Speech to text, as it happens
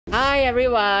Hi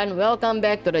everyone, welcome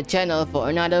back to the channel for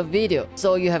another video.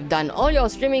 So you have done all your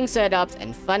streaming setups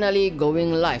and finally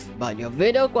going live, but your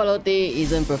video quality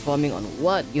isn't performing on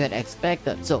what you had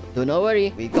expected. So do not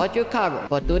worry, we got you covered.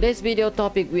 For today's video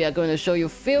topic, we are going to show you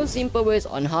few simple ways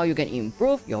on how you can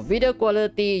improve your video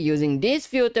quality using these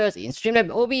filters in Streamlabs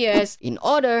OBS in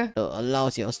order to allow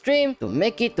your stream to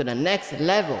make it to the next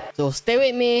level. So stay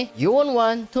with me, you won't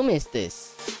want to miss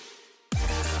this.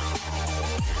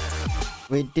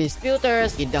 With these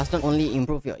filters, it does not only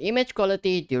improve your image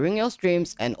quality during your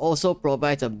streams and also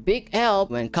provides a big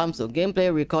help when it comes to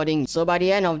gameplay recording. So by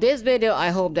the end of this video, I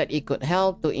hope that it could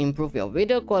help to improve your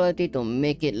video quality to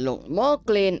make it look more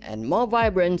clean and more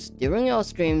vibrant during your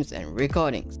streams and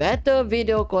recordings. Better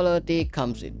video quality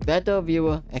comes with better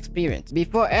viewer experience.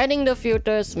 Before adding the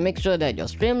filters, make sure that your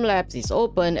Streamlabs is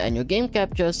open and your game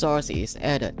capture source is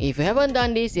added. If you haven't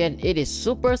done this yet, it is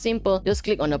super simple. Just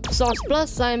click on the source plus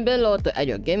sign below to add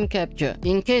your game capture.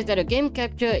 In case that your game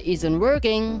capture isn't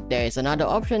working, there is another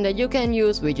option that you can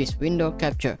use, which is window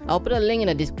capture. I'll put a link in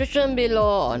the description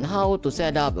below on how to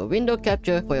set up a window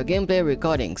capture for your gameplay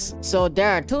recordings. So there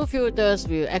are two filters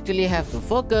we actually have to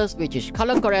focus, which is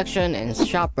color correction and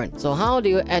sharpen. So how do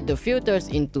you add the filters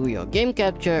into your game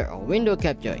capture or window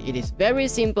capture? It is very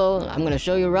simple. I'm gonna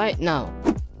show you right now.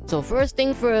 So first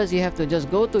thing first, you have to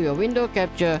just go to your window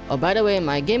capture. Oh, by the way,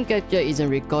 my game capture isn't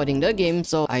recording the game,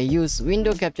 so I use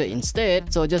window capture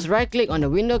instead. So just right click on the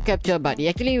window capture, but it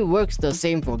actually works the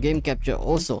same for game capture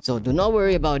also. So do not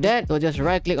worry about that. So just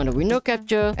right click on the window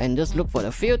capture and just look for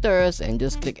the filters and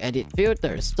just click edit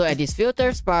filters. So at this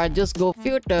filters part, just go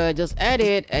filter, just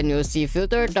edit, and you'll see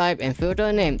filter type and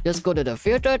filter name. Just go to the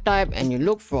filter type and you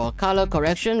look for color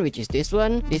correction, which is this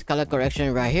one, this color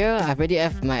correction right here. I've already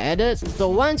have my edits. So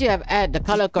once you have add the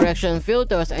color correction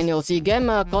filters, and you'll see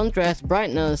gamma, contrast,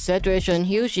 brightness, saturation,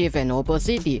 hue shift, and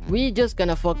opacity. We just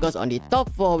gonna focus on the top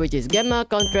four, which is gamma,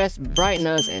 contrast,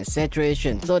 brightness, and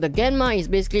saturation. So the gamma is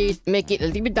basically make it a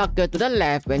little bit darker to the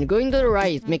left. When going to the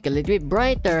right, it make it a little bit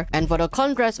brighter. And for the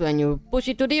contrast, when you push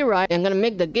it to the right, I'm gonna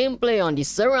make the gameplay on the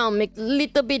surround make a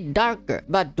little bit darker.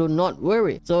 But do not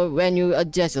worry. So when you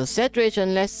adjust your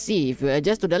saturation, let's see, if you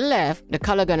adjust to the left, the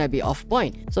color gonna be off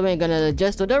point. So when you're gonna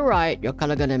adjust to the right, your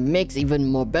color gonna makes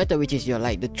even more better, which is your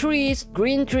like the trees,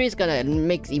 green trees gonna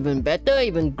makes even better,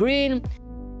 even green.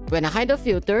 When I hide the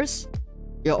filters,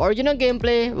 your original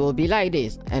gameplay will be like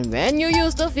this. And when you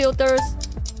use the filters,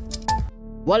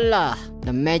 voila,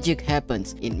 the magic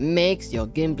happens. It makes your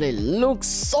gameplay look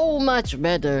so much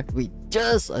better with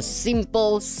just a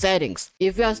simple settings.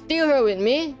 If you are still here with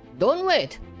me, don't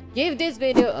wait. Give this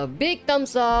video a big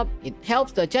thumbs up. It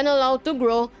helps the channel out to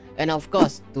grow. And of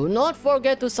course, do not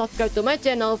forget to subscribe to my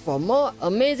channel for more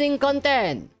amazing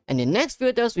content. And the next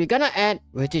filters we're gonna add,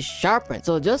 which is sharpen.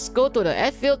 So just go to the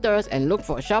add filters and look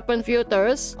for sharpen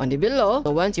filters on the below.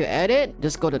 So once you add it,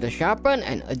 just go to the sharpen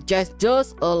and adjust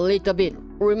just a little bit.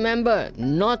 Remember,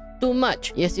 not too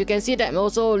much. Yes, you can see that I'm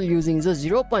also using the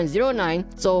 0.09.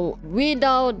 So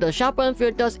without the sharpen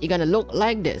filters, it's gonna look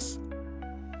like this.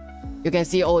 You can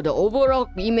see the overall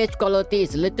image quality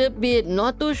is a little bit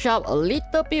not too sharp, a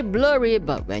little bit blurry,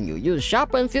 but when you use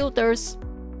sharpen filters,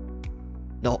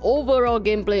 the overall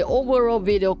gameplay, overall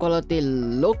video quality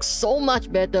looks so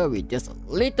much better with just a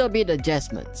little bit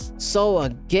adjustments. So a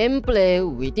gameplay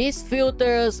with these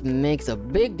filters makes a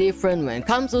big difference when it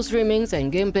comes to streamings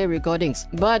and gameplay recordings.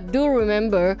 But do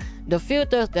remember, the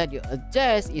filters that you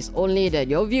adjust is only that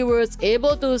your viewers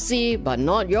able to see, but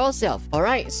not yourself.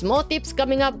 Alright, small tips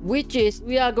coming up, which is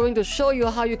we are going to show you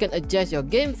how you can adjust your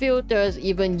game filters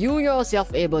even you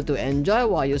yourself able to enjoy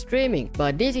while you're streaming.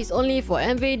 But this is only for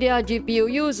NVIDIA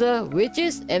GPU user, which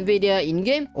is NVIDIA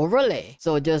in-game overlay.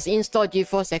 So just install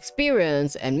GeForce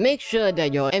Experience and make sure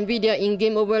that your NVIDIA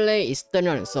in-game overlay is turned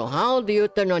on. So how do you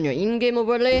turn on your in-game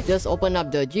overlay? Just open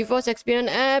up the GeForce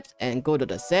Experience apps and go to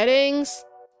the settings.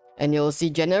 And you'll see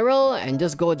general and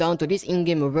just go down to this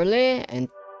in-game overlay and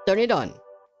turn it on.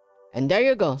 And there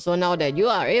you go. So now that you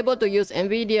are able to use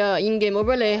NVIDIA in-game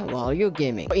overlay while you're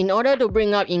gaming. In order to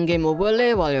bring up in-game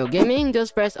overlay while you're gaming,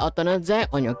 just press Alternate Z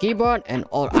on your keyboard and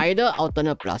or either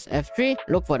Alternate plus F3.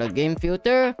 Look for the game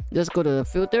filter. Just go to the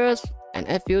filters and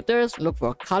add filters, look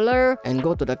for color and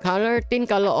go to the color, thin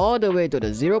color all the way to the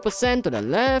 0% to the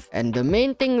left. And the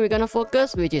main thing we're gonna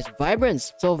focus, which is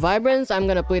vibrance. So vibrance, I'm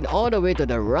gonna put it all the way to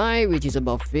the right, which is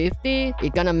about 50.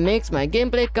 It gonna makes my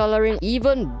gameplay coloring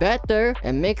even better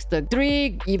and makes the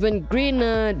tree even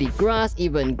greener, the grass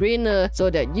even greener, so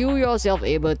that you yourself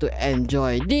able to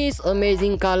enjoy this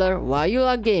amazing color while you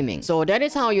are gaming. So that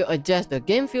is how you adjust the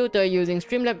game filter using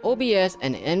Streamlabs OBS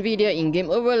and NVIDIA in-game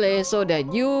overlay, so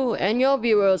that you and your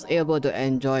viewers able to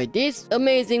enjoy this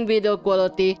amazing video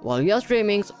quality while you're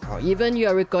streaming or even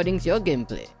you're recording your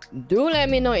gameplay. Do let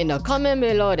me know in the comment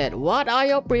below that what are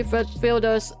your preferred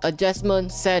filters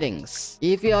adjustment settings.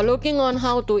 If you are looking on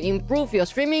how to improve your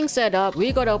streaming setup,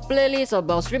 we got a playlist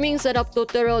about streaming setup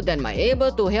tutorial that might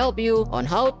able to help you on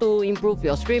how to improve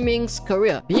your streaming's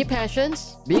career. Be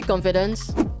patient, be confident,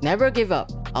 never give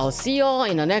up. I'll see you all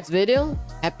in the next video.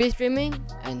 Happy streaming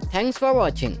and thanks for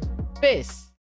watching. Peace.